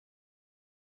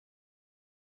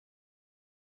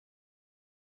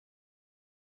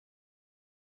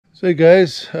So hey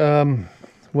guys,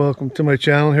 welcome to my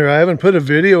channel here. I haven't put a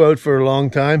video out for a long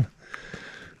time.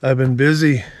 I've been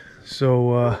busy,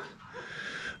 so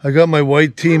I got my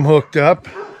white team hooked up,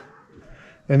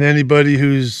 and anybody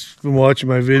who's been watching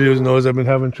my videos knows I've been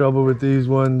having trouble with these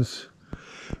ones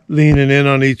leaning in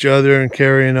on each other and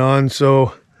carrying on.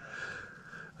 So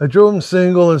I drove them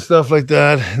single and stuff like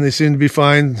that, and they seem to be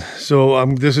fine. So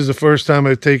this is the first time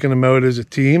I've taken them out as a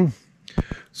team,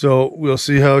 so we'll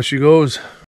see how she goes.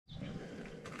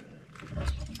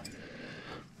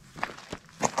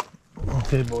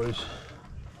 Okay, boys.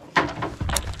 I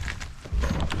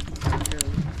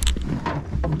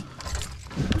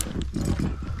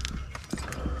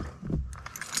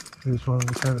just wanted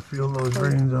to kind of feel those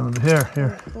reins on them.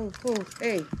 Here. Oh,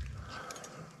 hey.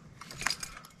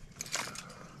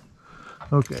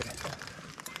 Okay.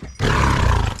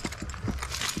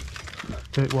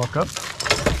 Okay, walk up.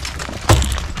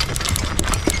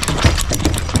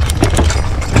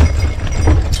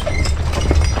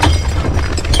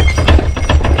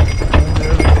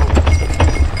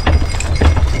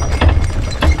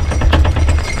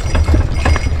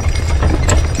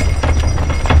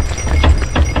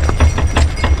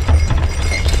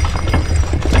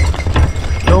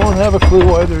 Have a clue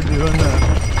why they're doing that.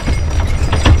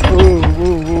 Ooh,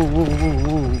 ooh, ooh, ooh,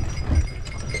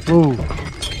 ooh,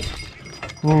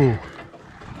 ooh,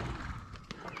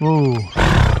 ooh, ooh.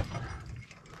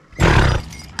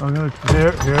 I'm gonna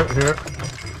here.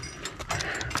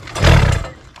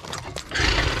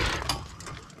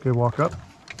 Okay, walk up.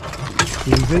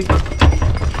 Easy.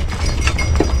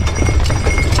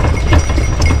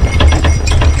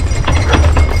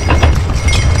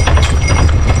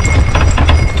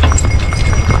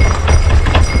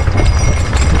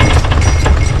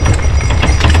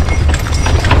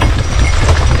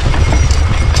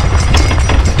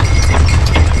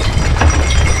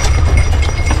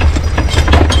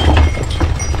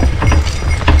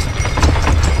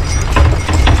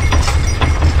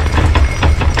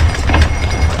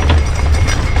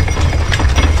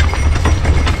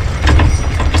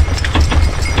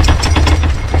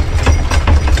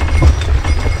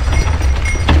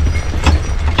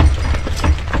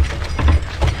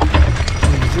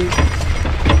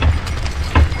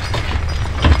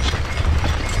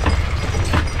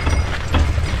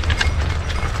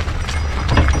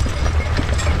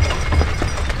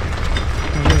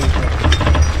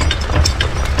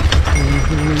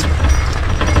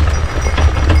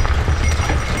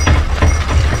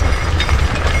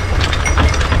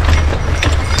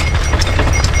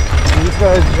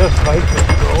 Guys just like it,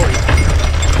 bro.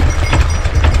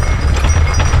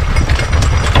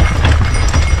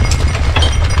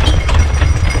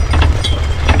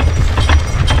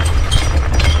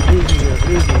 Easy.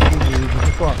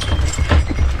 Come on.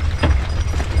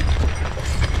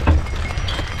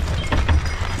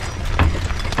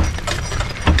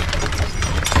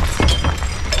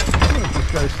 This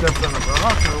guy stepped on a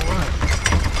rock or what?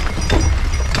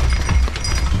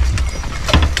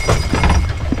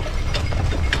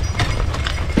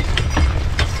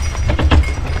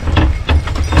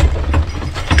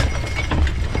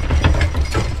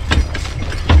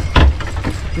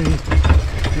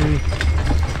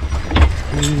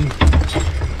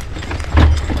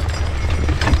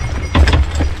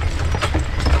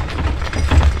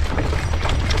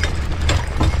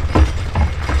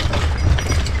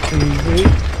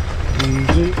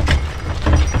 Easy.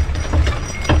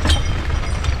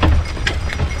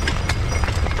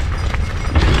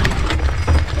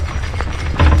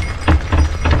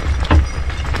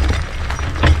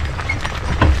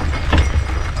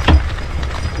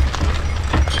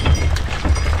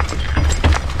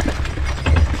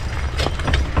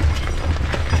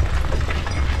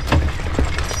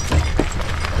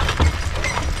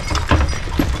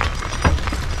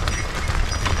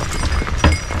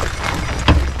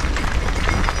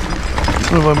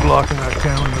 I don't know if I'm blocking that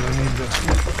camera, but I need to.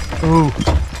 Ooh,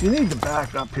 you need to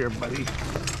back up here, buddy.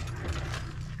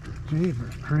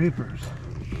 Jeepers creepers.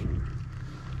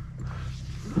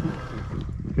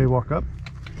 Okay, walk up.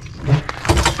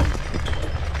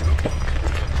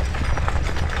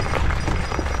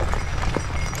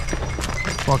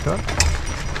 Walk up.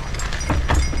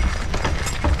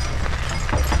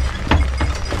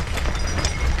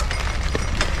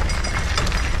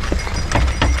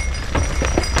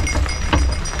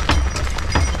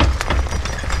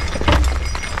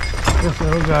 This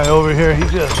little guy over here, he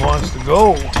just wants to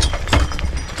go.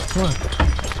 Come on.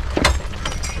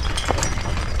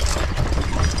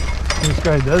 This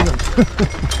guy doesn't.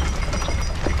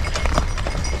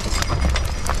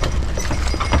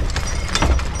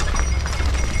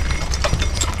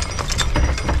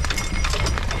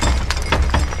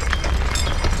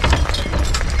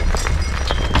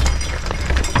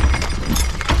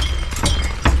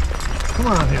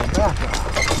 Come on here, back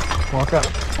up. Walk up.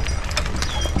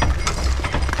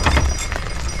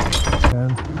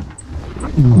 And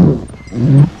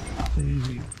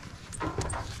easy.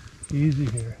 Easy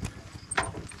here.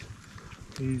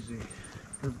 Easy.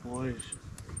 Good boys.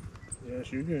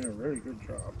 Yes, you're doing a very good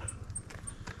job.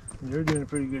 And you're doing a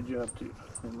pretty good job too.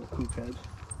 And the poop head.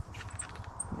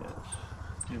 Yes.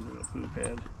 Your little poop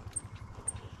head.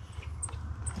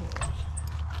 Yes.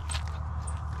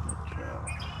 Good job.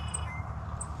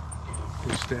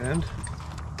 Okay, stand.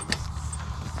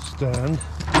 Stand.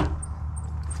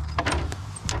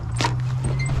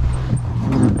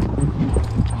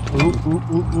 Oop, oop,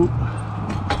 oop, oop.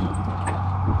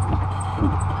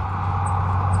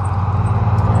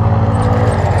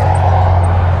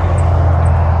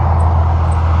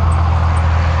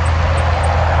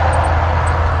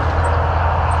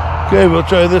 Okay, we'll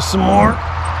try this some more.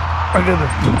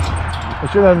 I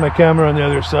should have my camera on the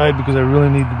other side because I really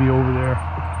need to be over there.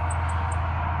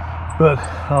 But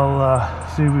I'll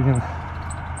see if we can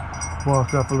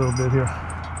walk up a little bit here.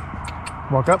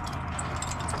 Walk up.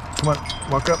 Come on,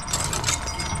 walk up.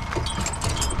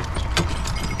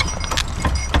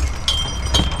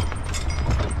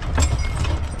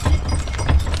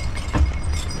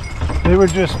 They were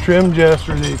just trimmed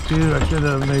yesterday too. I should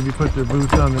have maybe put their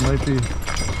boots on. They might be.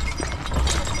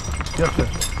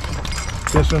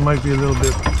 This one might be a little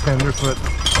bit tenderfoot.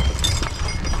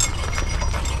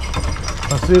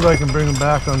 I'll see if I can bring them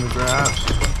back on the grass.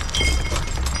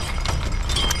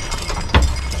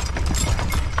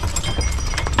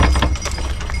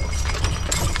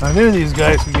 I knew these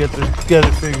guys could get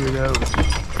it figured out.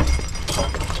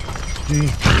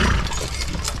 Gee.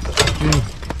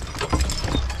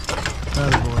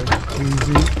 Attaboy.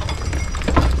 Easy.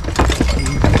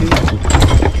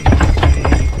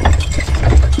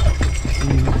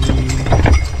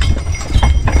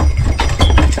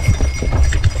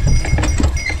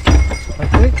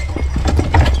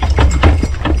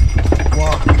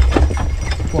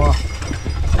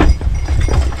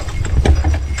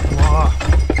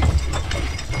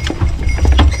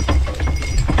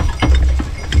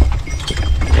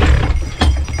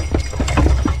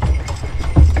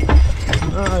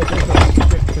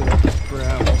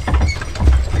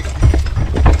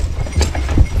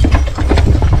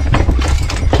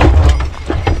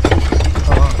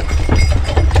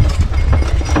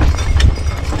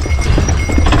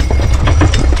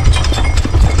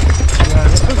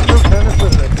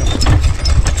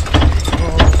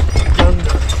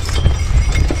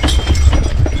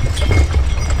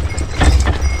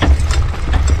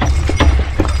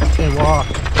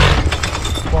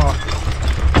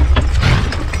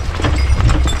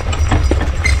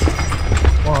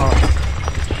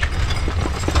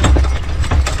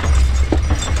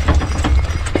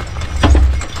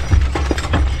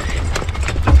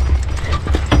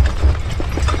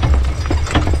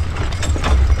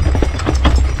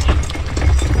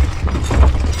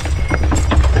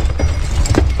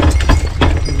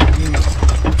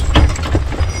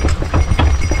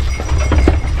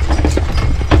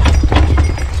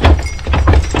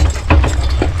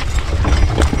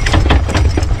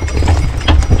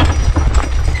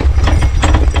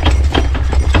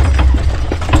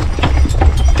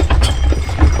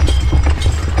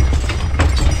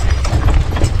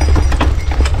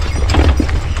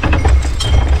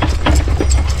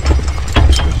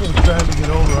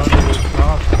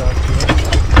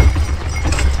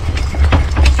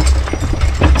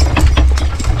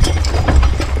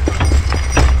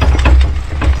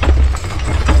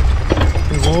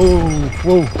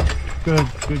 Whoa, good.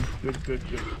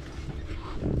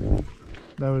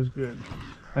 That was good.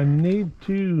 I need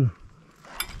to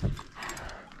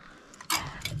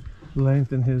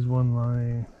lengthen his one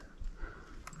line.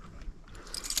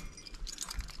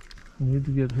 I need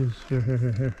to get his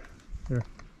here.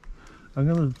 I'm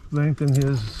gonna lengthen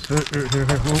his here.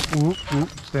 Whoop,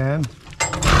 stand.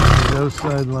 The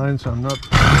outside line, so I'm not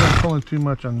pulling too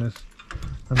much on this.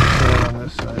 On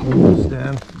this side.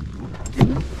 Stand.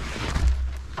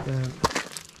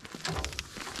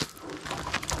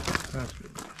 That's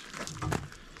good.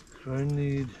 So I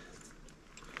need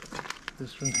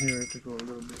this one here to go a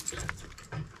little bit.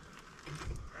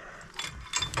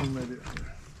 What am I doing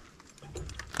here?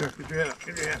 Here,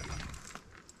 get your hand.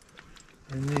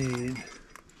 I need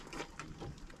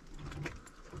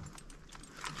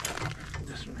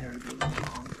this one here to go a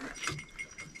little longer.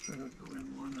 So I'll go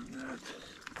in one on that.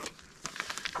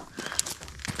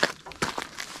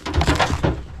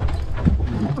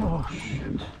 Oh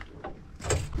shit.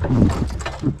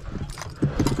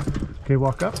 Okay,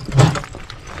 walk up.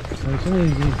 Nice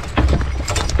and easy.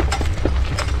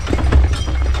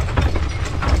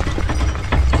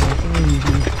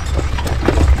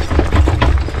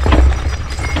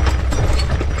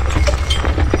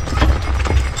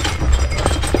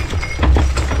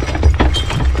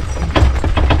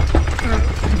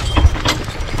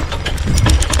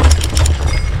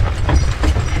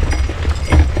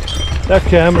 That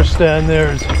camera stand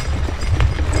there is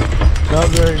not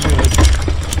very good.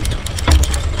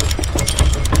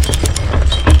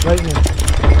 Lightning.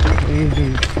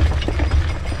 Easy.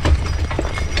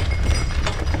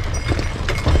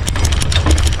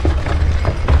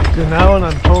 So now when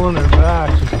I'm pulling her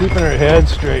back, she's keeping her head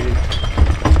straight.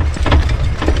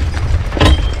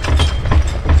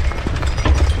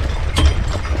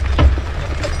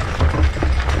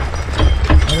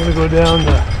 I'm going to go down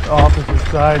the opposite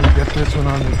side and get this one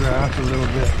on the grass a little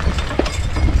bit.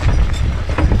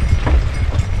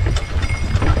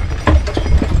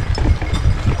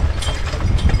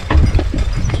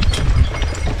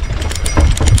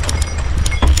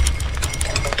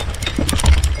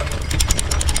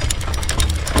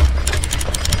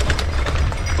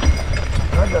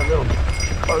 That little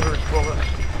bugger's full of.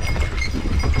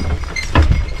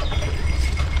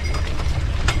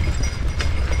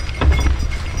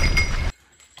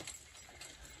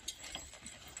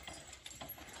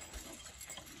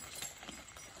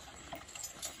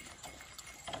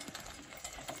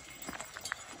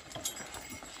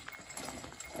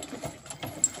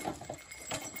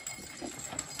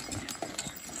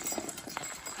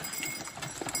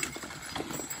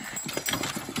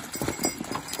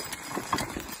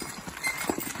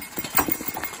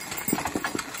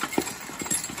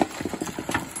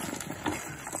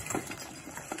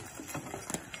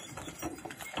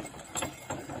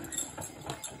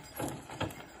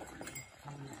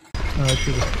 I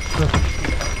should have.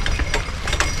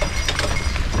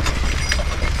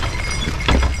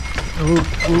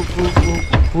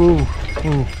 Ooh.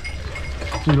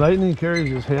 See, Lightning carries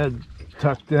his head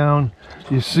tucked down.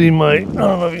 You see my, I don't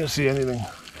know if you can see anything.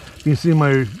 You see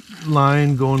my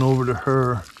line going over to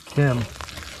her, Kim.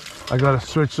 I gotta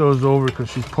switch those over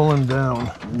because she's pulling down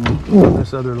on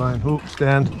this other line. Ooh,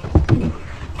 stand.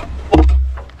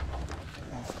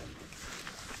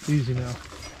 Easy now,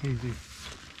 easy.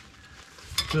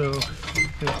 So, what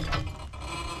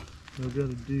I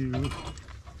gotta do,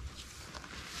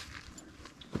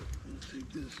 take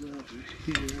this off of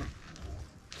here,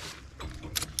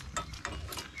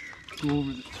 go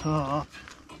over the top,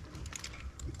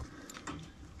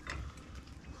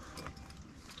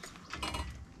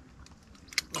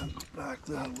 and go back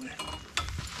that way.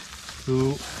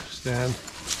 Ooh, stand.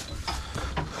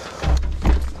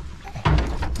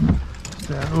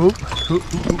 Stand, oop.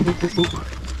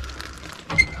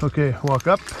 Okay, walk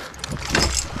up.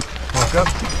 Walk up.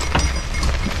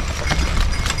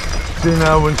 See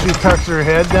now when she tucks her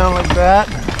head down like that,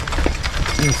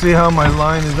 you can see how my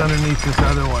line is underneath this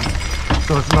other one.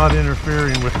 So it's not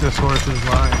interfering with this horse's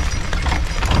line.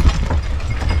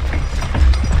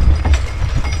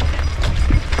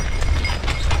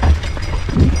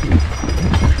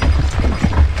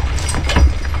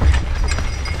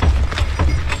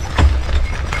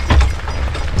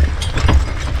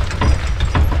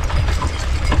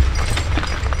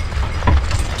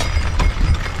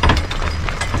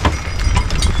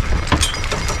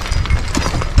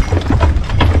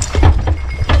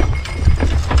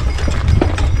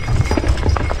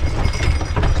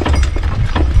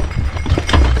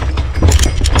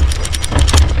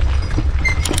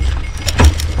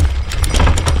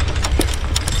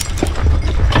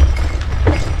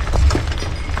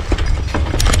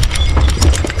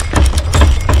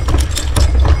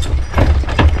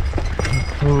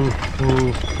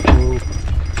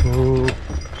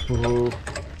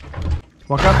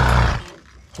 Walk up.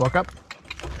 Walk up.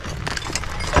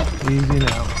 Easy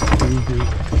now. Easy.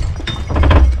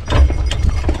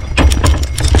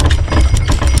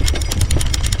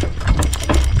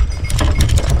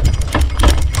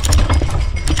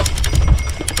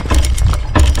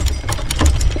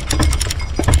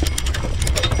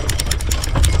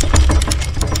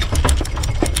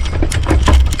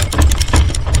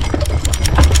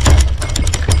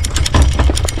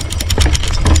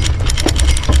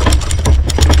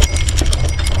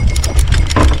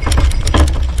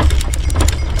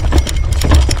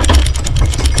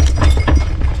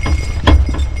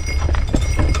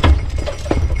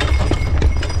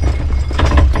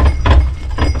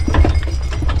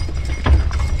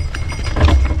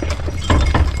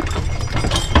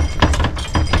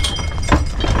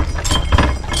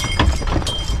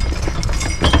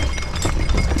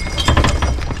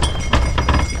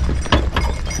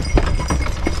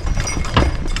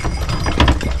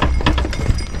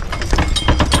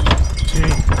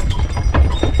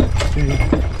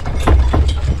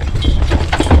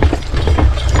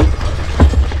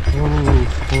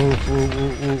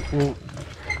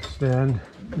 Stand.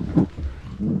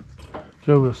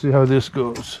 So we'll see how this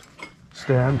goes.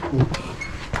 Stand.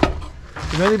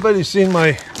 Has anybody seen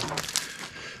my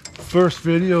first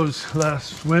videos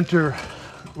last winter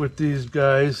with these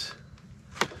guys.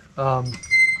 All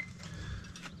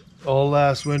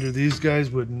last winter, these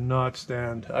guys would not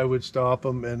stand. I would stop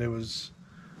them, and it was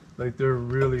like they're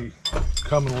really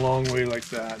coming a long way like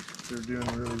that. They're doing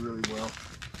really, really well.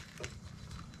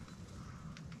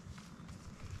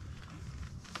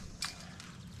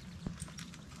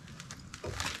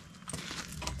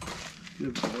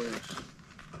 Good boys.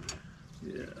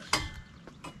 Yes.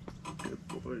 Good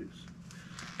boys.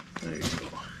 There you go.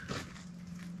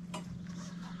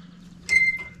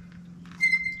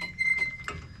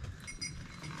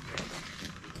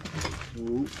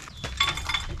 Ooh.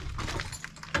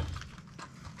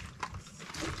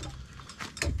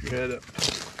 Keep your head up.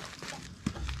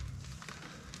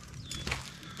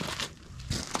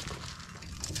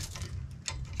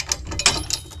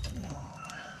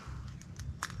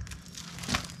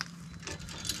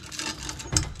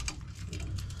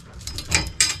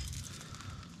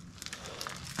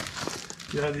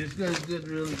 Yeah, these guys did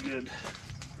really good.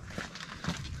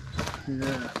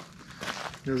 Yeah.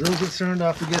 I was a little concerned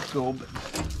off the get-go, but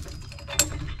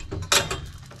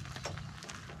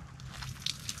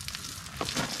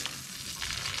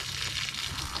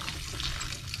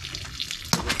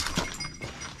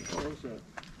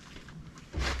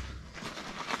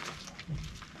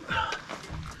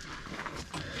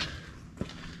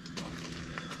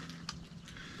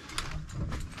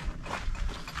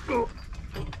oh.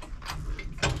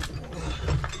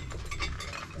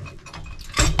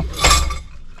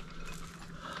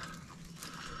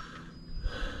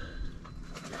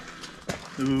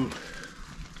 Ooh.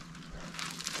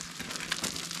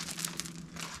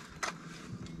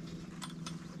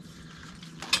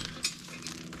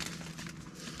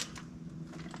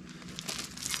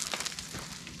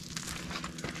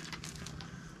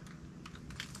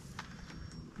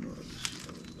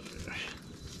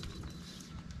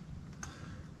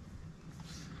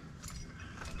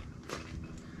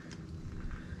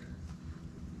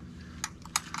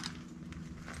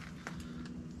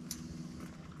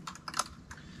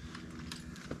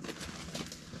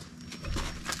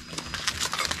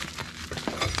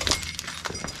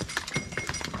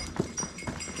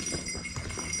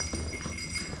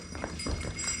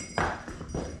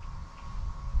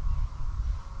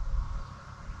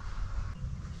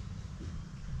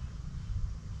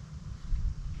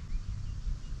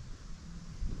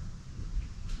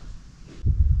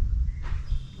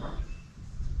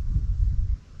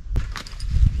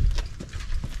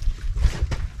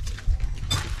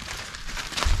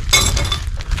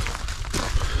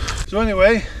 So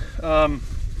anyway,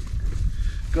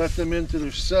 got them into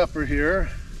their supper here.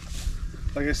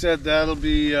 Like I said, that'll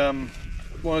be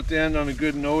want to end on a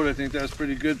good note. I think that's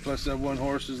pretty good. Plus that one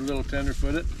horse is a little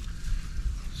tender-footed.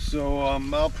 So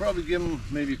I'll probably give them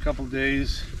maybe a couple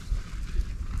days,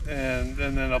 and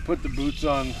then I'll put the boots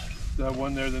on that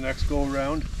one there the next go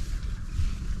around.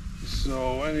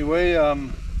 So anyway,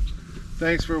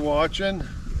 thanks for watching,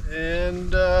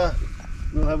 and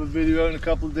we'll have a video out in a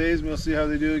couple of days and we'll see how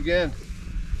they do again.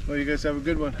 Well, you guys have a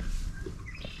good one.